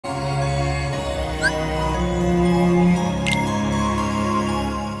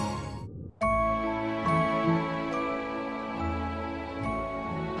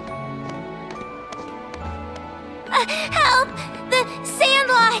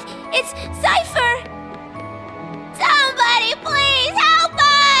It's Cypher! Somebody please help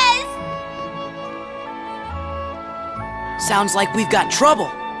us! Sounds like we've got trouble.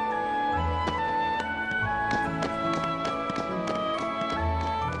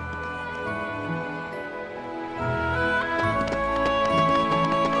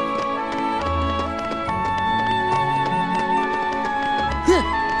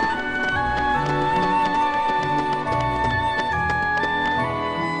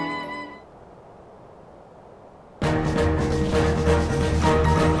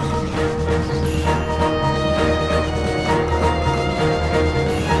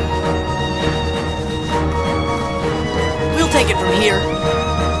 Take it from here.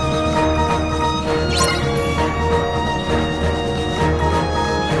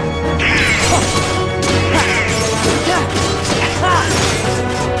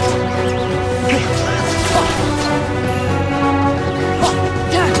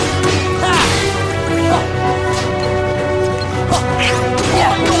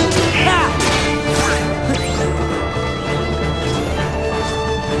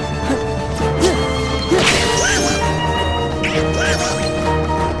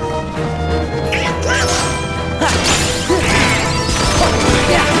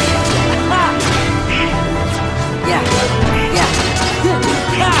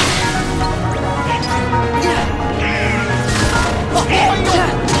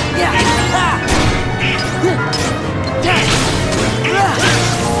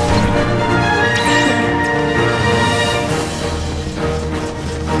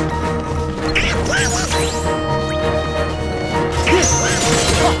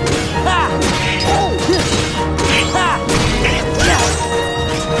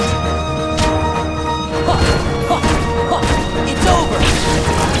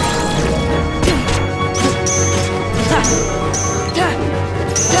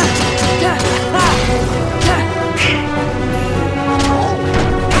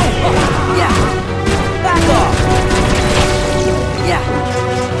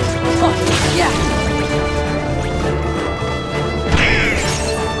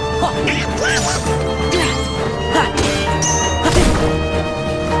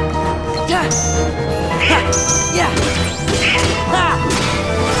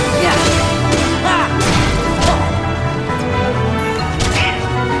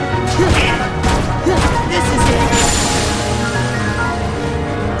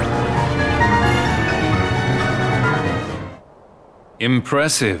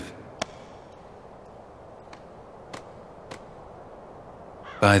 Impressive.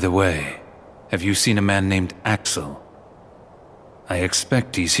 By the way, have you seen a man named Axel? I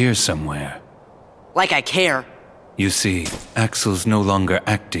expect he's here somewhere. Like I care. You see, Axel's no longer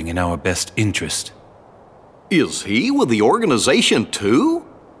acting in our best interest. Is he with the organization too?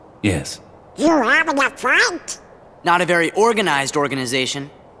 Yes. You having a fight? Not a very organized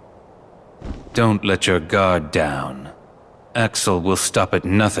organization. Don't let your guard down. Axel will stop at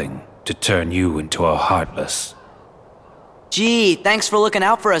nothing to turn you into a Heartless. Gee, thanks for looking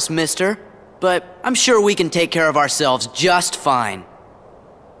out for us, mister. But I'm sure we can take care of ourselves just fine.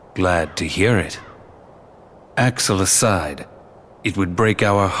 Glad to hear it. Axel aside, it would break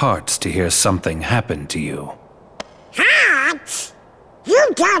our hearts to hear something happen to you. Hearts?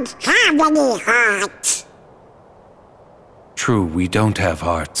 You don't have any hearts. True, we don't have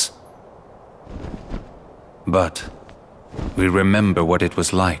hearts. But we remember what it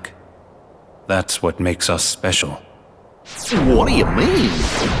was like. That's what makes us special. What do you mean?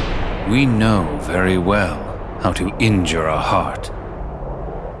 We know very well how to injure a heart.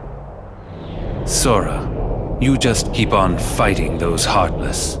 Sora, you just keep on fighting those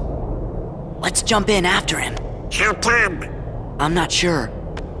Heartless. Let's jump in after him. How come? I'm not sure,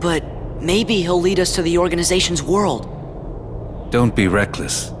 but maybe he'll lead us to the organization's world. Don't be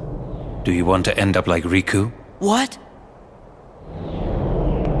reckless. Do you want to end up like Riku? What?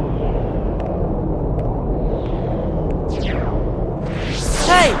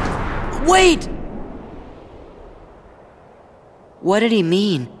 Hey! Wait! What did he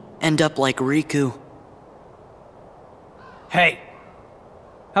mean, end up like Riku? Hey,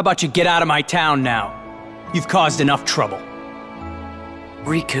 how about you get out of my town now? You've caused enough trouble.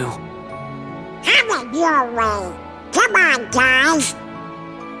 Riku. Have it your way. Come on, guys.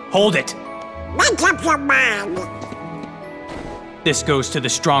 Hold it! Make up your mind. This goes to the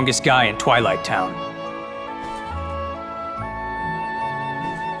strongest guy in Twilight Town.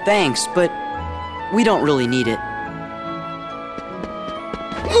 Thanks, but we don't really need it.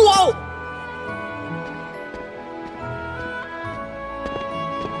 Whoa!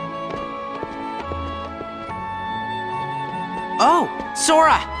 Oh,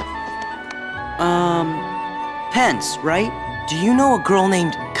 Sora! Pence, right? Do you know a girl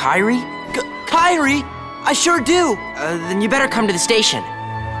named Kyrie? Kyrie? I sure do! Then you better come to the station.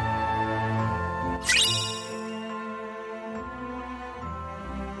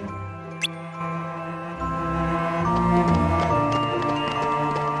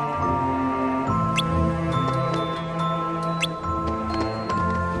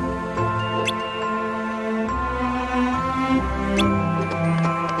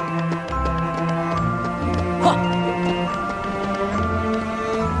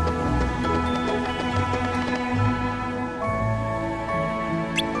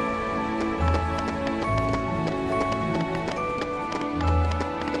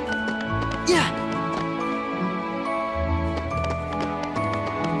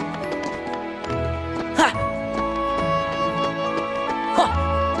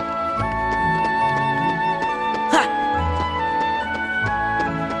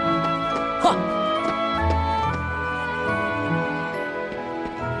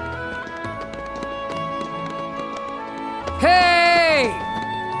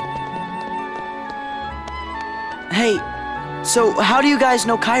 Hey, so how do you guys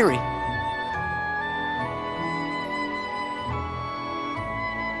know Kyrie?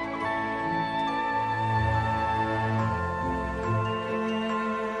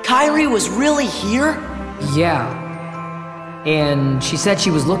 Kyrie was really here? Yeah. And she said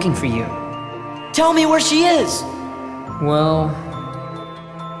she was looking for you. Tell me where she is! Well,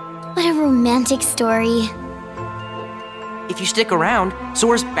 What a romantic story. If you stick around,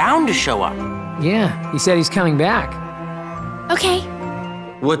 Sora's bound to show up. yeah, he said he's coming back. Okay.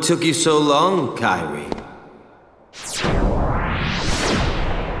 What took you so long, Kyrie?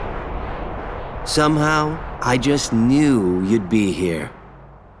 Somehow, I just knew you'd be here.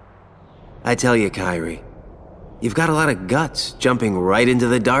 I tell you, Kyrie, you've got a lot of guts jumping right into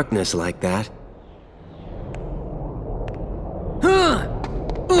the darkness like that.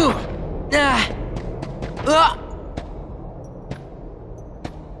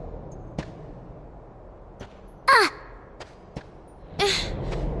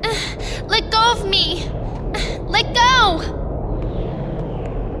 Let go of me! Let go!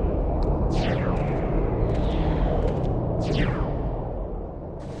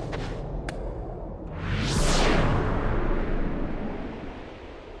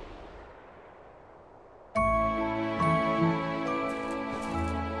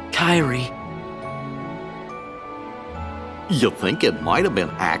 Kyrie. You think it might have been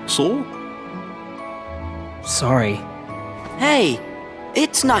Axel? Sorry. Hey,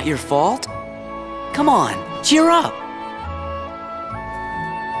 it's not your fault. Come on, cheer up.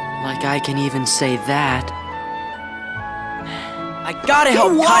 Like I can even say that. I gotta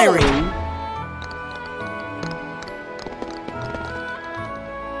help Whoa. Kyrie.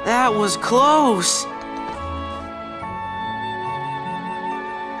 That was close.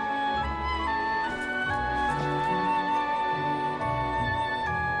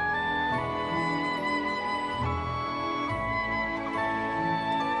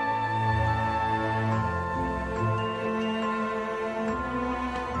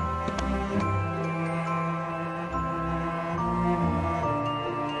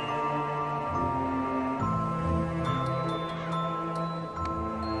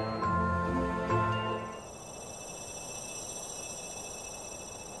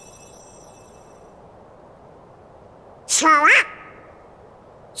 Sora?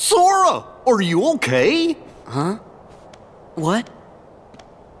 Sora, are you okay? Huh? What?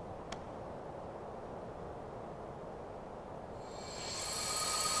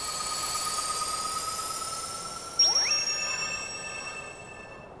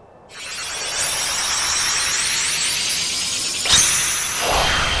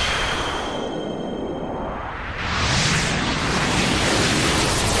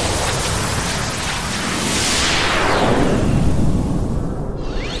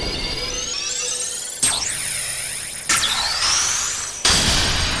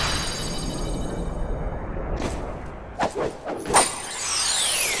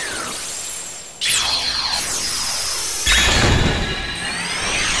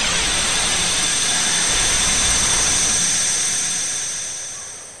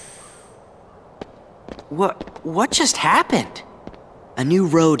 What just happened? A new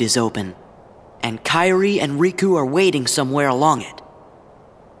road is open, and Kyrie and Riku are waiting somewhere along it.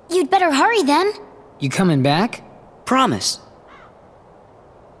 You'd better hurry then. You coming back? Promise.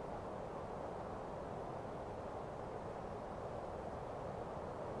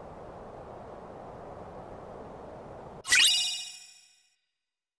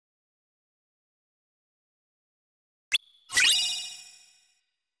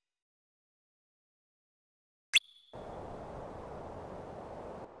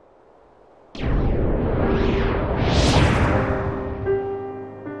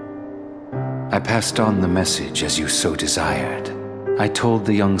 passed on the message as you so desired. I told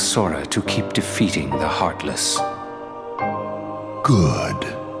the young Sora to keep defeating the Heartless.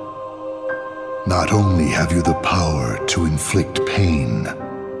 Good. Not only have you the power to inflict pain,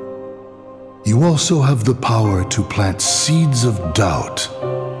 you also have the power to plant seeds of doubt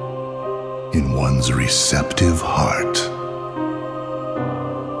in one's receptive heart.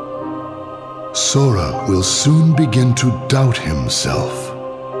 Sora will soon begin to doubt himself.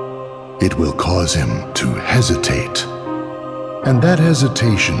 It will cause him to hesitate, and that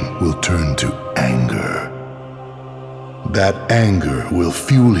hesitation will turn to anger. That anger will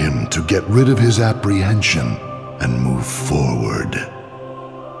fuel him to get rid of his apprehension and move forward.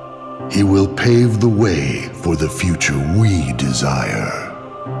 He will pave the way for the future we desire.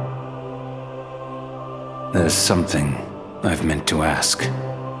 There's something I've meant to ask.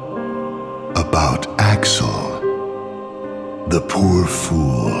 About Axel, the poor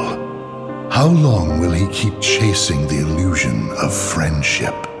fool. How long will he keep chasing the illusion of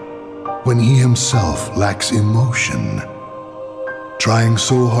friendship when he himself lacks emotion, trying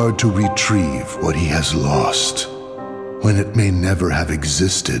so hard to retrieve what he has lost when it may never have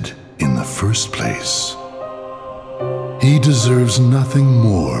existed in the first place? He deserves nothing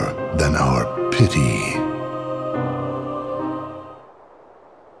more than our pity.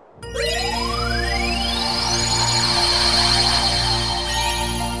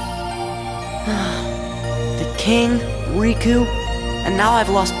 King, Riku, and now I've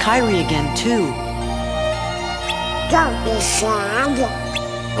lost Kairi again, too. Don't be sad.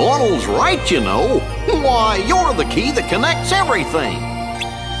 Donald's right, you know. Why, you're the key that connects everything.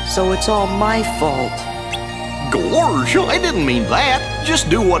 So it's all my fault. Gorge, I didn't mean that. Just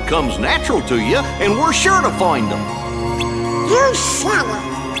do what comes natural to you, and we're sure to find them. You said it.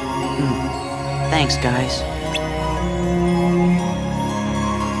 Thanks, guys.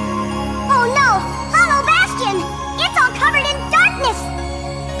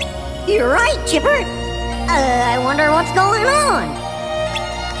 You're right, Chipper. I wonder what's going on.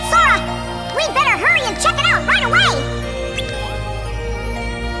 Sora, we better hurry and check it out right away.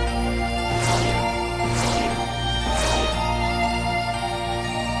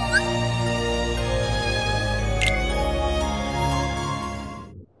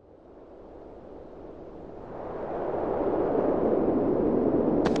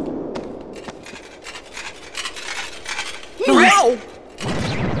 No!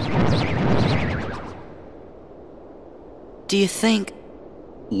 Do you think?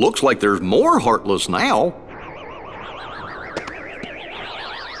 Looks like there's more Heartless now.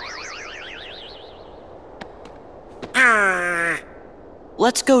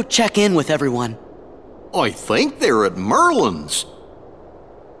 Let's go check in with everyone. I think they're at Merlin's.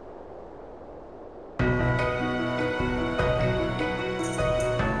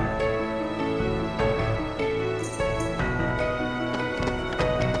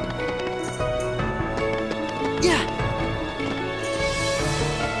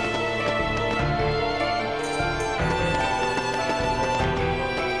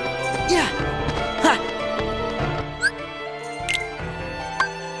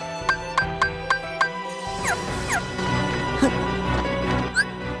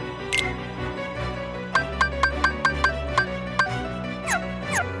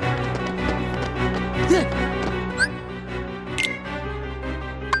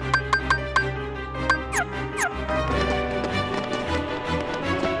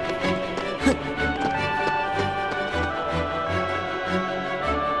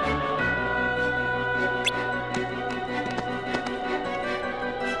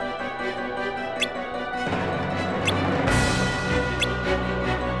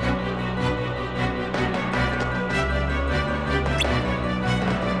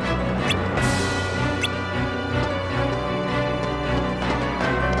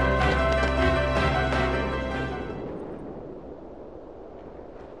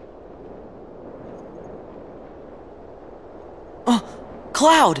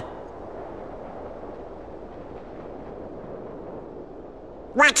 Cloud!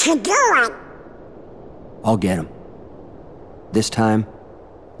 What you doing? I'll get him. This time,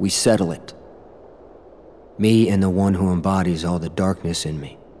 we settle it. Me and the one who embodies all the darkness in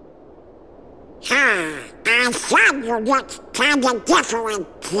me. I thought you looked kinda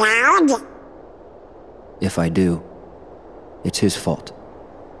different, Cloud. If I do, it's his fault.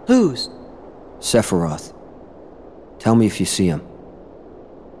 Whose? Sephiroth. Tell me if you see him.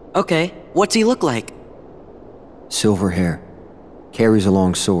 Okay, what's he look like? Silver hair. Carries a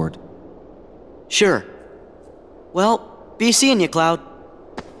long sword. Sure. Well, be seeing you, Cloud.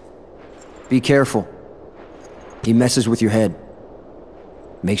 Be careful. He messes with your head.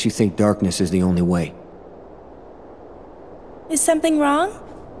 Makes you think darkness is the only way. Is something wrong?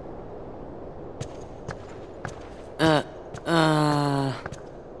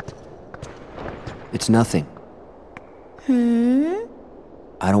 It's nothing.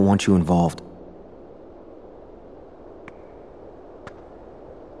 I don't want you involved.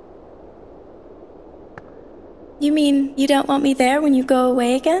 You mean you don't want me there when you go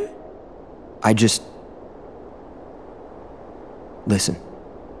away again? Listen.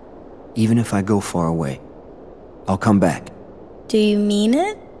 Even if I go far away, I'll come back. Do you mean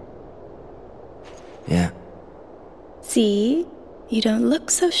it? Yeah. See? You don't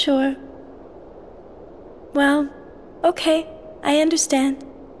look so sure. Well, okay. I understand.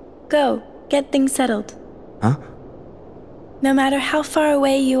 Go, get things settled. Huh? No matter how far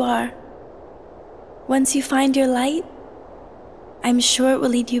away you are, once you find your light, I'm sure it will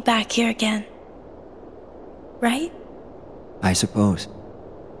lead you back here again. Right? I suppose.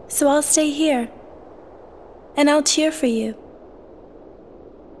 So I'll stay here. And I'll cheer for you.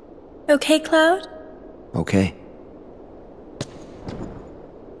 Okay, Cloud? Okay.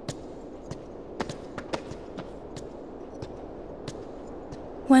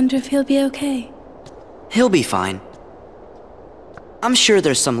 Wonder if he'll be okay. He'll be fine. I'm sure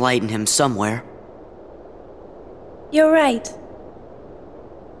there's some light in him somewhere. You're right.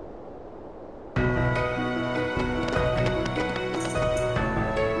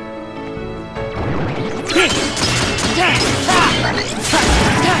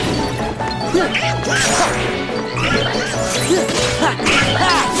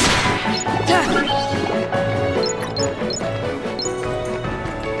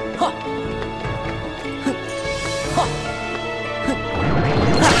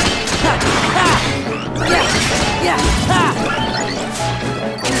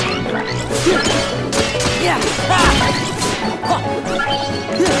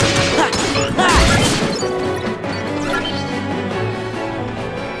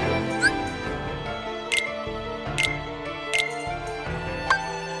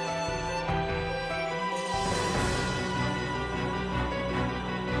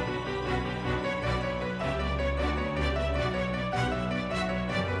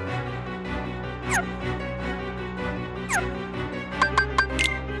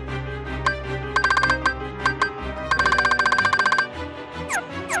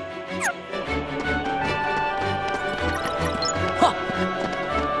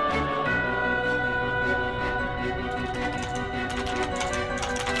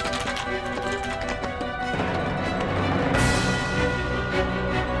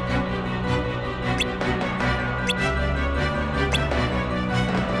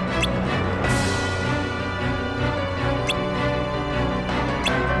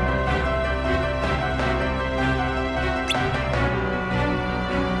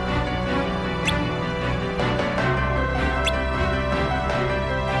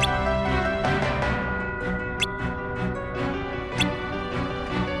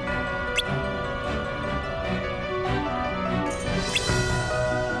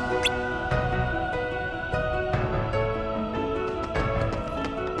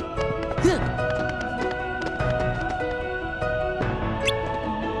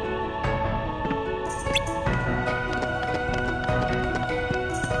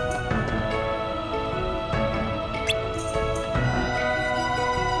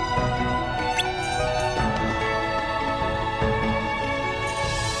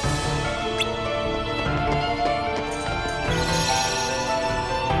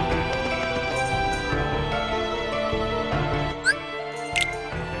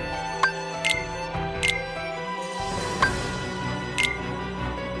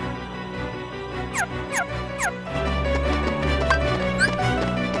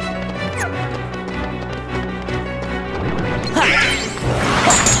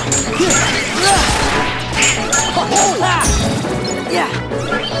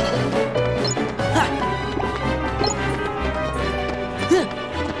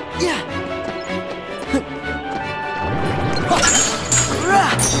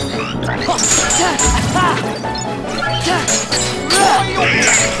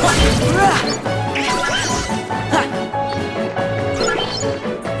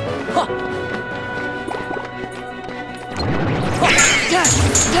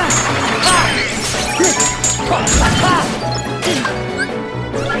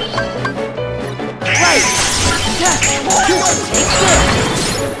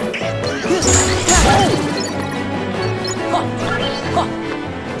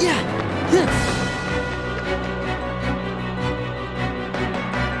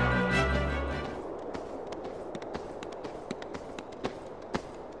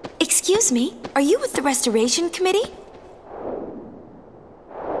 Excuse me, are you with the Restoration Committee?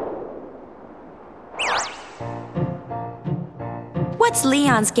 What's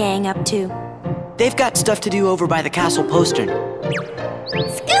Leon's gang up to? They've got stuff to do over by the castle postern.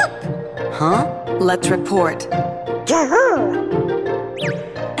 Scoop! Huh? Let's report. Yahoo!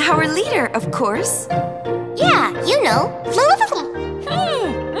 Our leader, of course. Yeah, you know.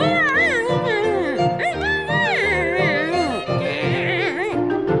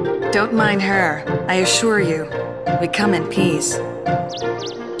 Don't mind her. I assure you, we come in peace.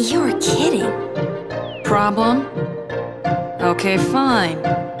 You're kidding. Problem? Okay, fine.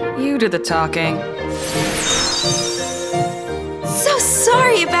 You do the talking. So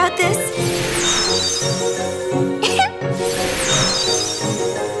sorry about this.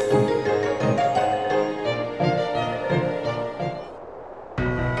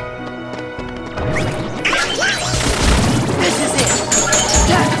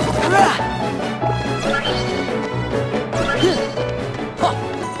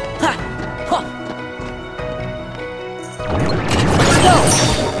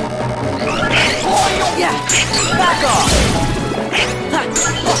 Back off!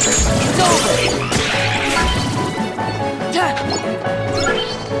 It's over!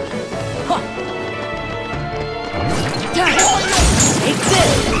 Take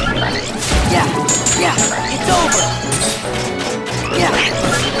this! Yeah, it's over!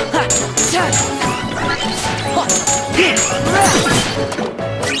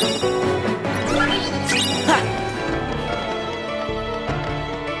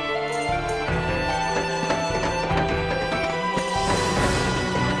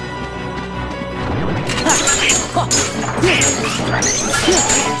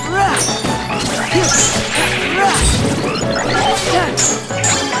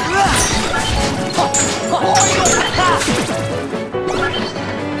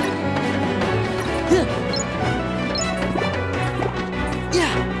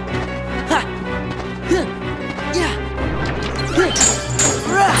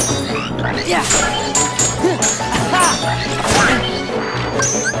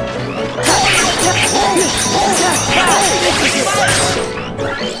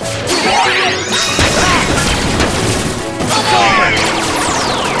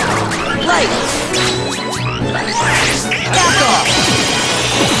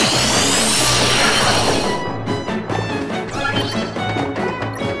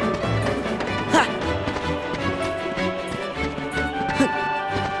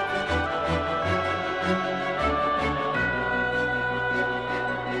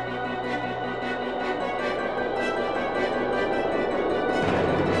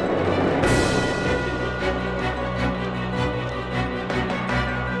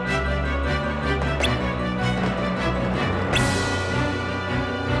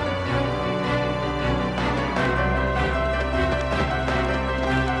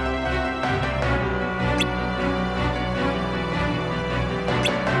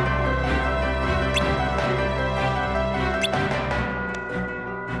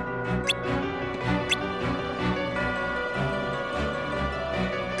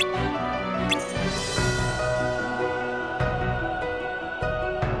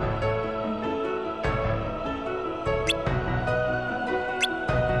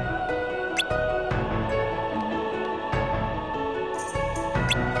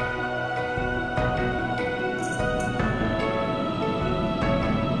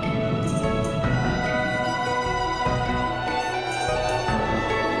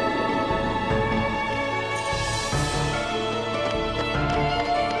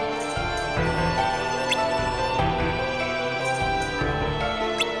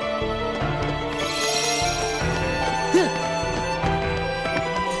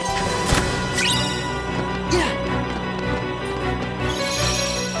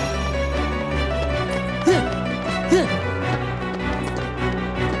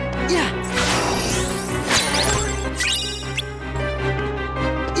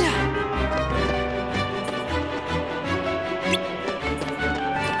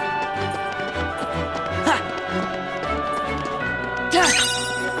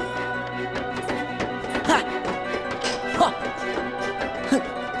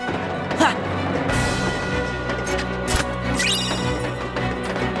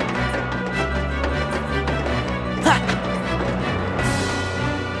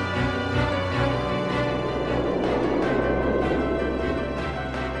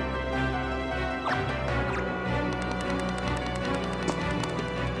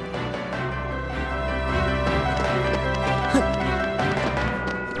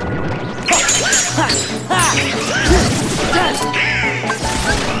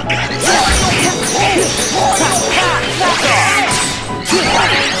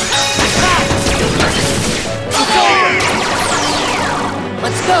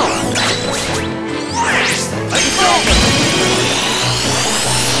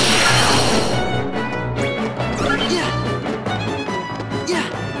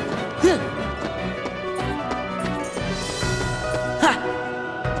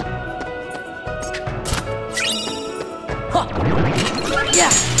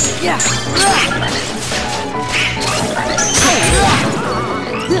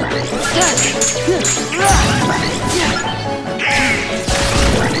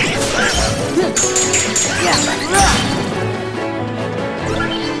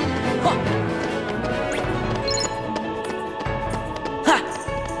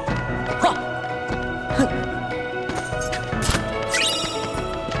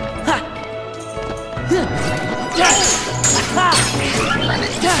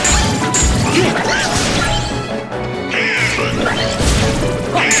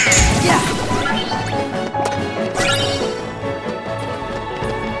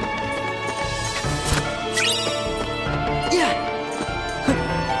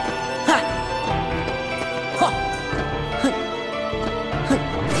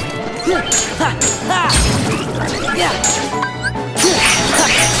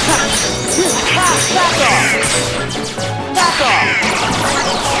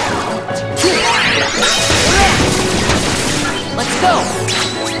 Let's go!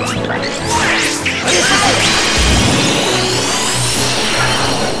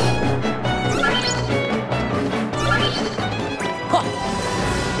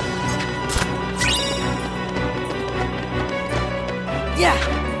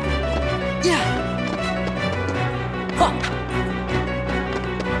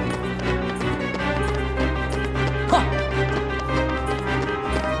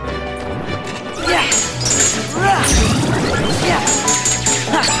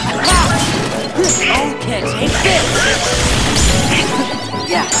 Okay, take this!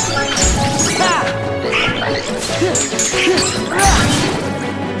 Yeah!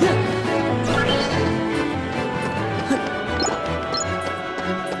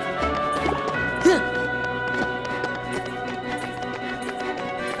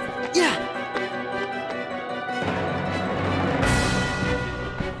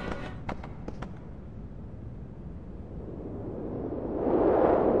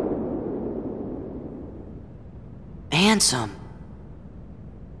 Handsome.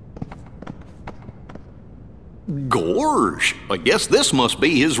 Gorge, I guess this must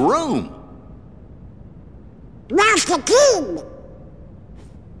be his room. Master Kid!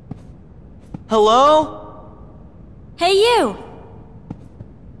 Hello? Hey, you!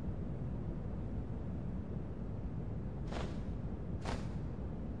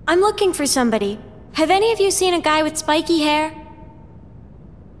 I'm looking for somebody. Have any of you seen a guy with spiky hair?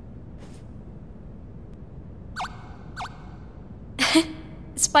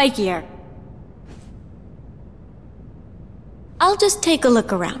 Spikier. I'll just take a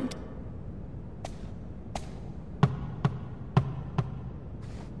look around.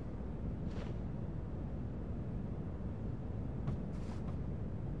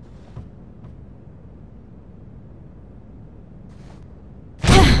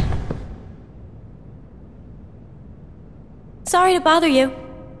 Sorry to bother you.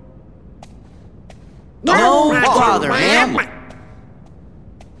 No bother, ma'am.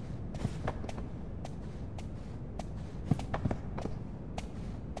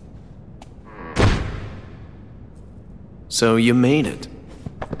 So you made it.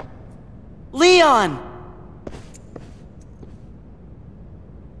 Leon!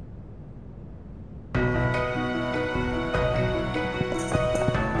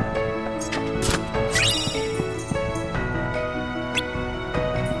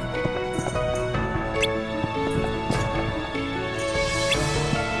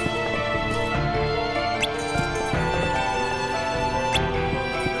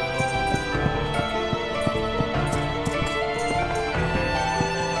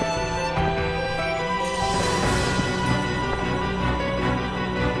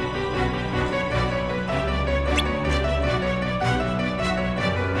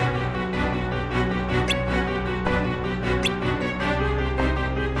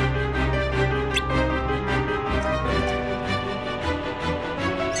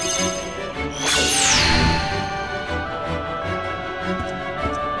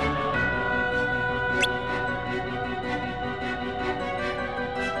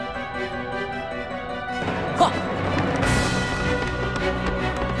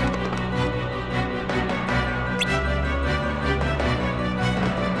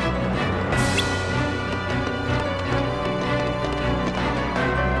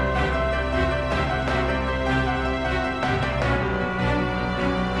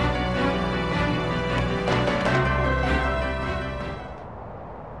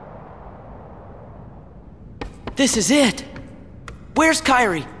 This is it! Where's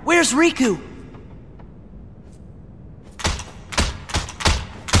Kairi? Where's Riku?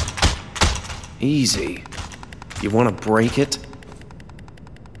 Easy. You want to break it?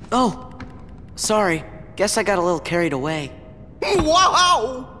 Oh, sorry. Guess I got a little carried away.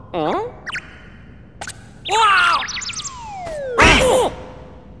 Wow! Huh? Wow!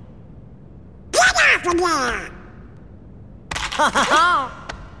 Get off of there!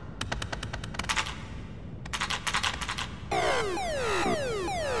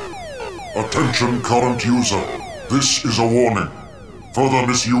 Attention current user. This is a warning. Further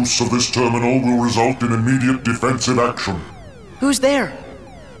misuse of this terminal will result in immediate defensive action. Who's there?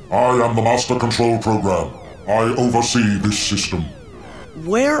 I am the Master Control Program. I oversee this system.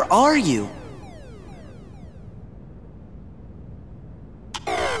 Where are you?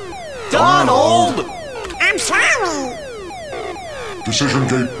 Donald! I'm sorry! Decision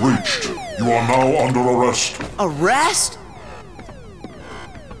gate breached. You are now under arrest. Arrest?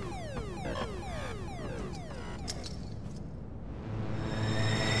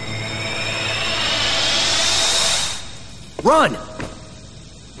 Run!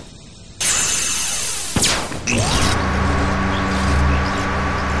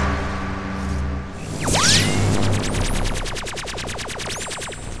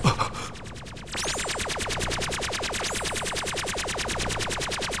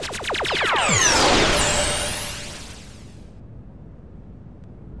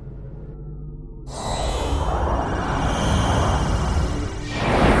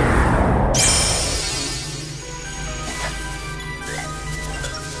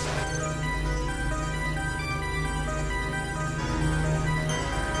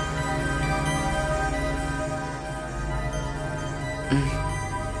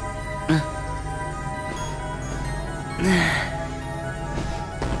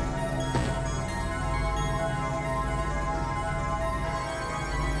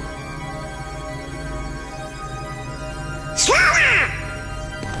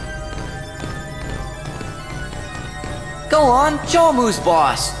 Go on, show 'em who's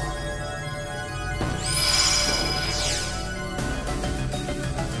boss.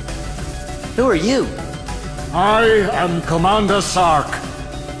 Who are you? I am Commander Sark.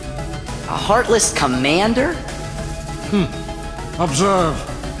 A heartless commander? Observe.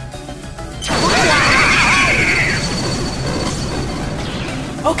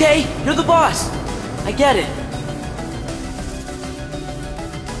 Okay, you're the boss. I get it.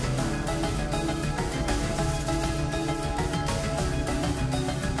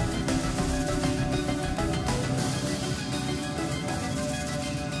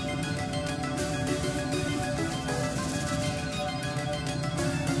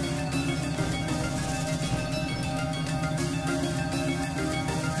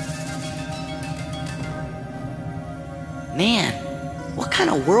 Man, what kind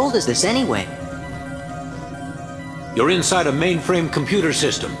of world is this anyway? You're inside a mainframe computer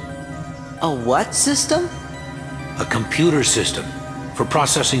system. A what system? A computer system for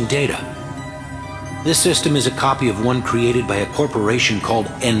processing data. This system is a copy of one created by a corporation called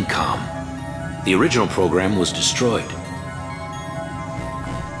Encom. The original program was destroyed.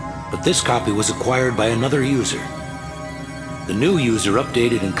 But this copy was acquired by another user. The new user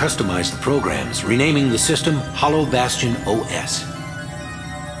updated and customized the programs, renaming the system Hollow Bastion OS.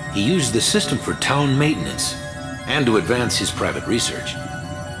 He used the system for town maintenance and to advance his private research.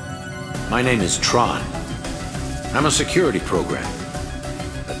 My name is Tron. I'm a security program,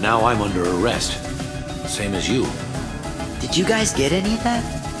 but now I'm under arrest, same as you. Did you guys get any of that?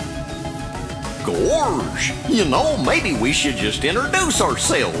 Gorge! You know, maybe we should just introduce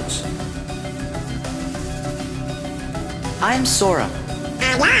ourselves. I'm Sora.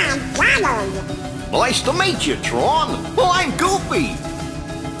 And I'm Donald. Nice to meet you, Tron. Well, I'm Goofy.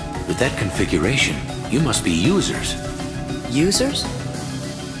 With that configuration, you must be users. Users?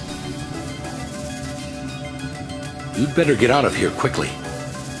 You'd better get out of here quickly.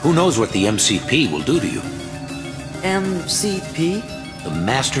 Who knows what the MCP will do to you? MCP? The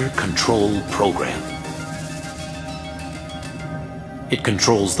Master Control Program. It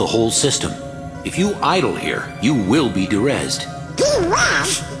controls the whole system. If you idle here, you will be derezzed.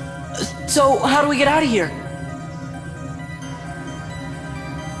 Derezed? So, how do we get out of here?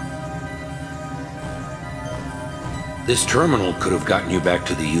 This terminal could have gotten you back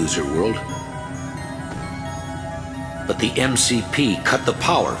to the user world. But the MCP cut the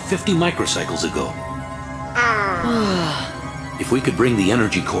power 50 microcycles ago. If we could bring the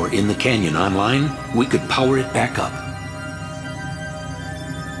energy core in the canyon online, we could power it back up.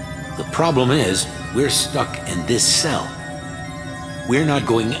 The problem is, we're stuck in this cell. We're not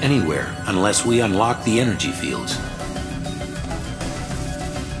going anywhere unless we unlock the energy fields.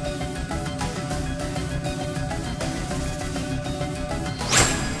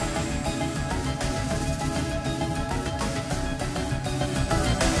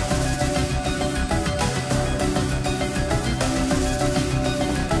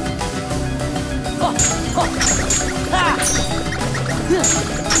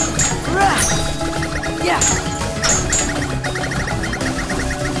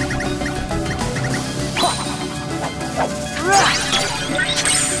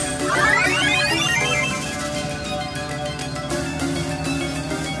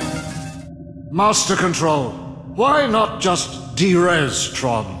 Master Control, why not just de-res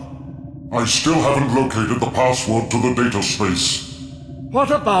Tron? I still haven't located the password to the data space. What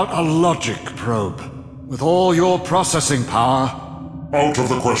about a logic probe? With all your processing power? Out of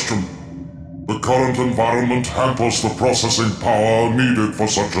the question. The current environment hampers the processing power needed for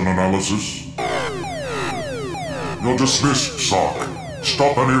such an analysis. You're dismissed, Sark.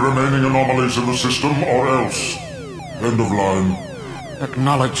 Stop any remaining anomalies in the system or else. End of line.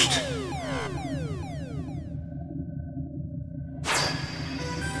 Acknowledged.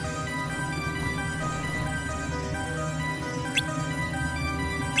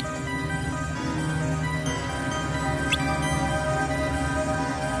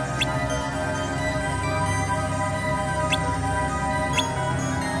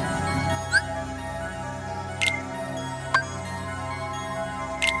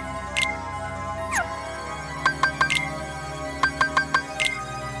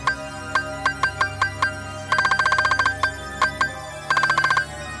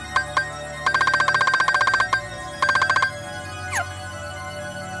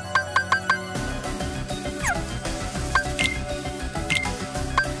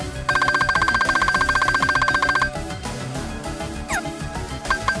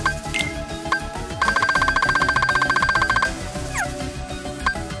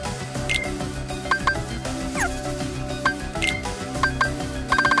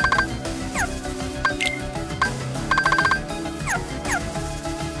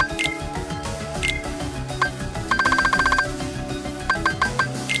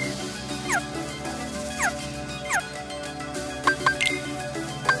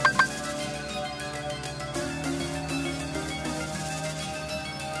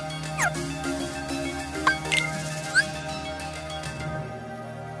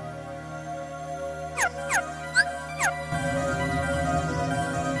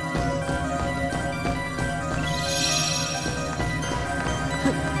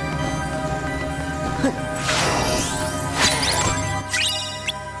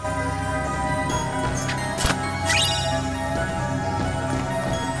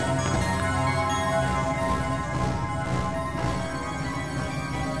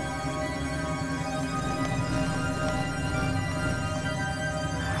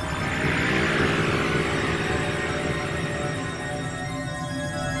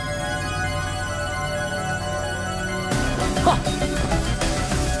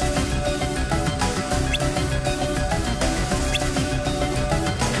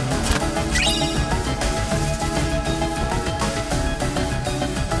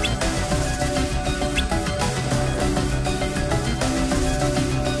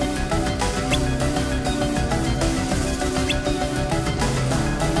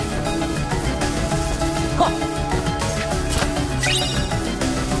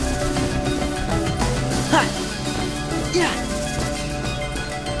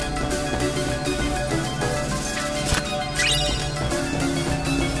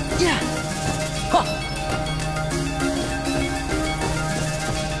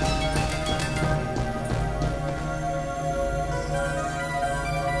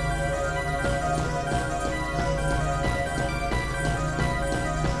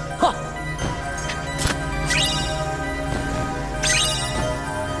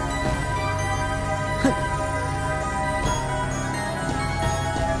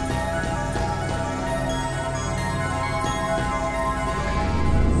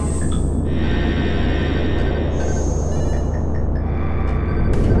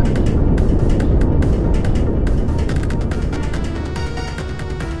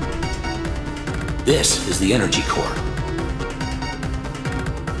 This is the energy core.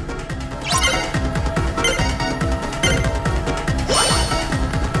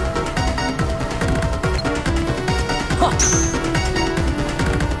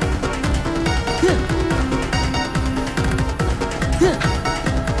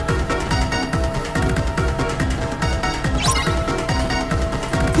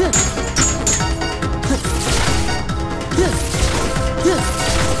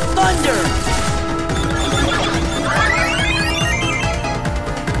 Thunder!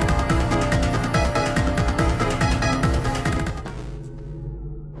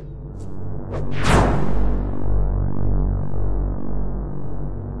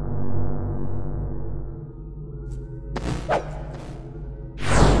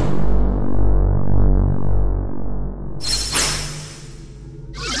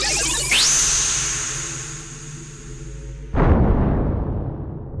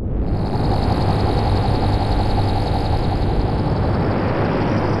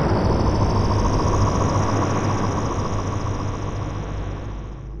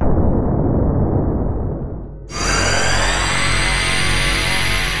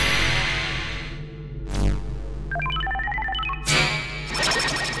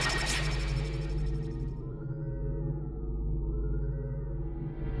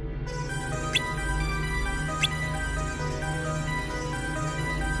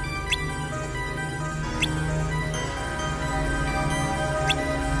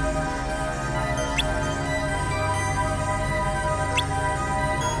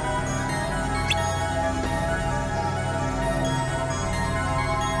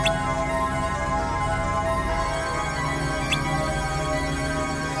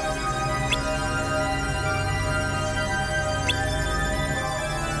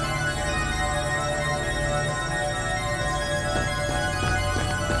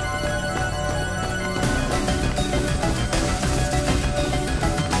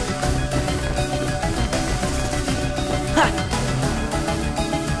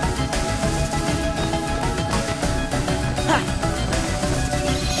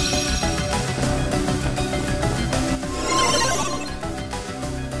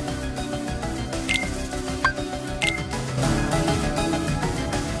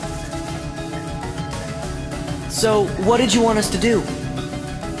 So, what did you want us to do?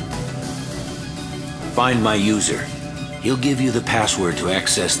 Find my user. He'll give you the password to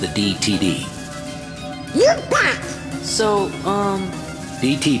access the DTD. You bet! So,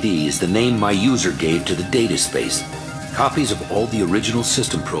 DTD is the name my user gave to the data space. Copies of all the original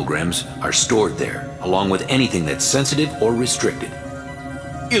system programs are stored there, along with anything that's sensitive or restricted.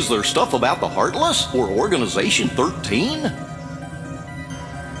 Is there stuff about the Heartless or Organization 13?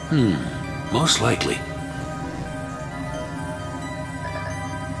 Most likely.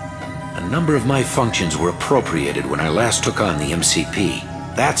 A number of my functions were appropriated when I last took on the MCP.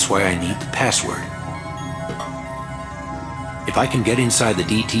 That's why I need the password. If I can get inside the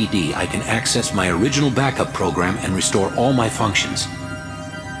DTD, I can access my original backup program and restore all my functions.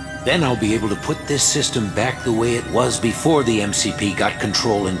 Then I'll be able to put this system back the way it was before the MCP got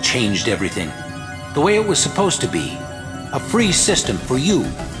control and changed everything. The way it was supposed to be. A free system for you,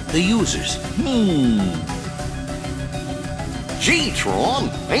 the users. Gee, Tron,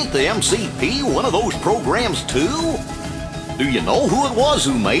 ain't the MCP one of those programs too? Do you know who it was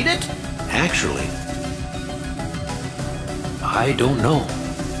who made it? Actually, I don't know.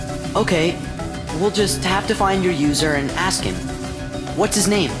 okay, we'll just have to find your user and ask him. What's his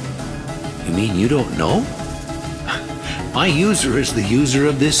name? You mean you don't know? My user is the user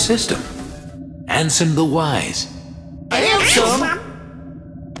of this system. Ansem the Wise. Ansem?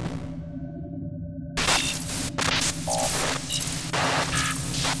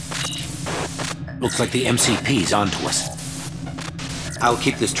 Looks like the MCP's onto us. I'll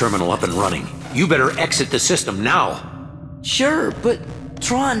keep this terminal up and running. You better exit the system now. Sure, but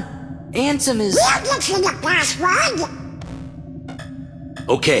Tron, Ansem is... We'll get you the password!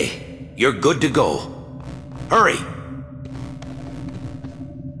 Okay, you're good to go. Hurry!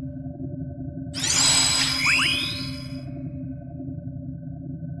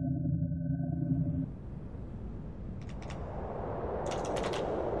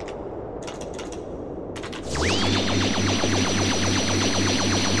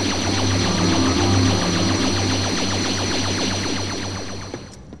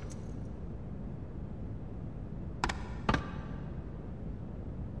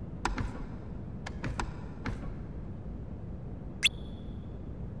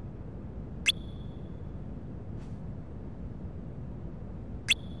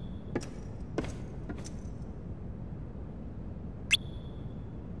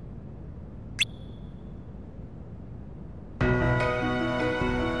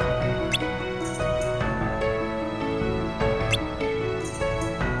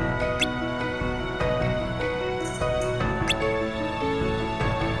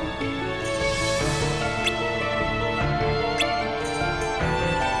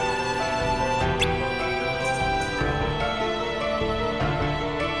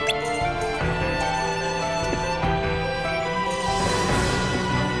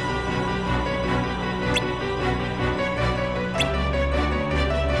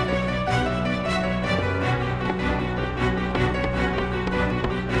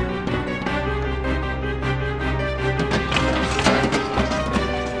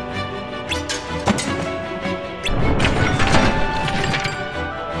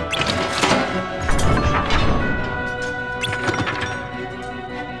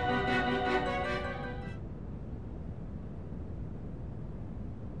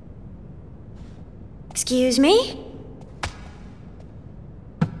 Excuse me?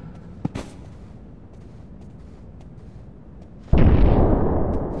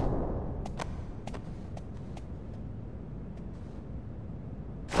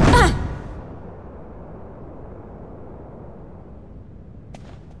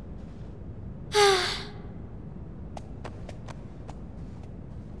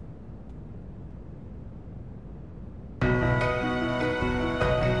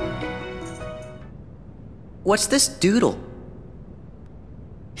 What's this doodle?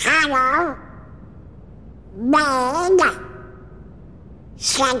 Hello? Main.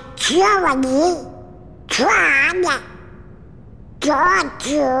 Security. Tron. Door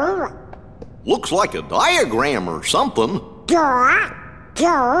to. Looks like a diagram or something. Door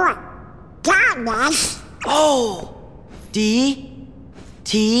to. Darkness. Oh! D.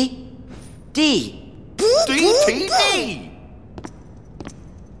 T. D. DTD!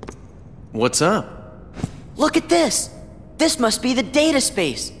 What's up? Look at this! This must be the data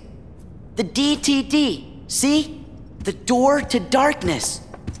space. The DTD. See? The door to darkness.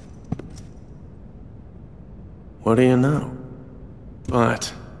 What do you know?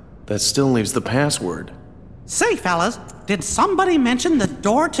 But that still leaves the password. Say, fellas, did somebody mention the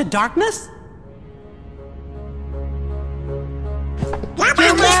door to darkness?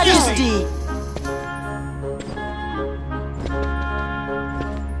 Your Majesty!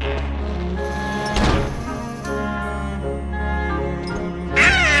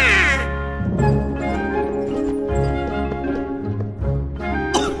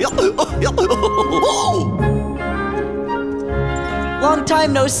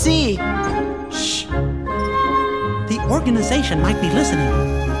 time no see. Shh. The organization might be listening.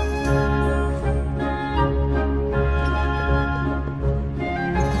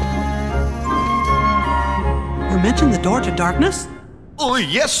 You mentioned the door to darkness?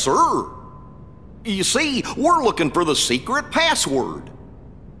 Yes, sir. You see, we're looking for the secret password.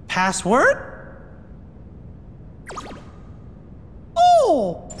 Password?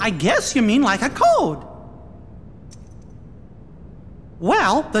 Oh, I guess you mean like a code.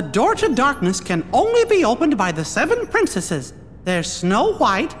 Well, the door to darkness can only be opened by the 7 princesses. There's Snow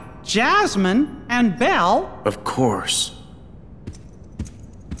White, Jasmine, and Belle. Of course.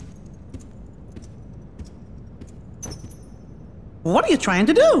 What are you trying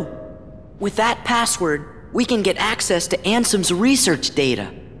to do? With that password, we can get access to Ansem's research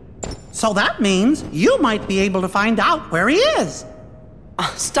data. So that means you might be able to find out where he is.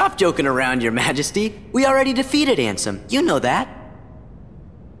 Stop joking around, Your Majesty. We already defeated Ansem. You know that.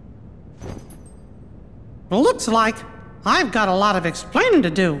 Looks like I've got a lot of explaining to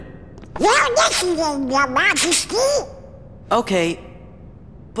do. You're listening, Your Majesty. Okay,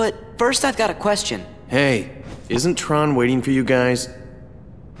 but first I've got a question. Hey, isn't Tron waiting for you guys?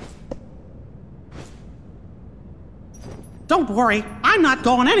 Don't worry, I'm not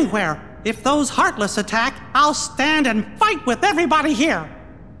going anywhere. If those Heartless attack, I'll stand and fight with everybody here.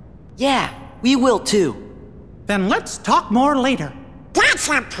 Yeah, we will too. Then let's talk more later. That's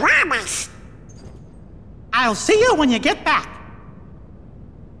a promise. I'll see you when you get back.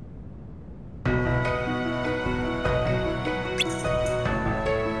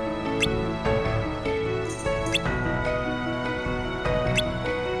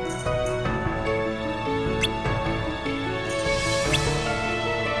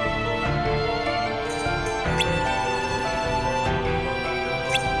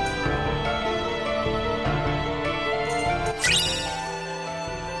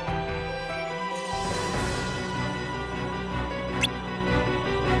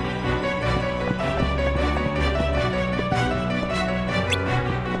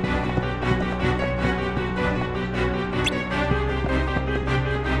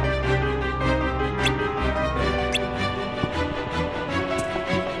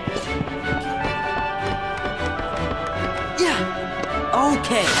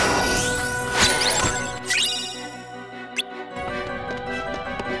 Okay.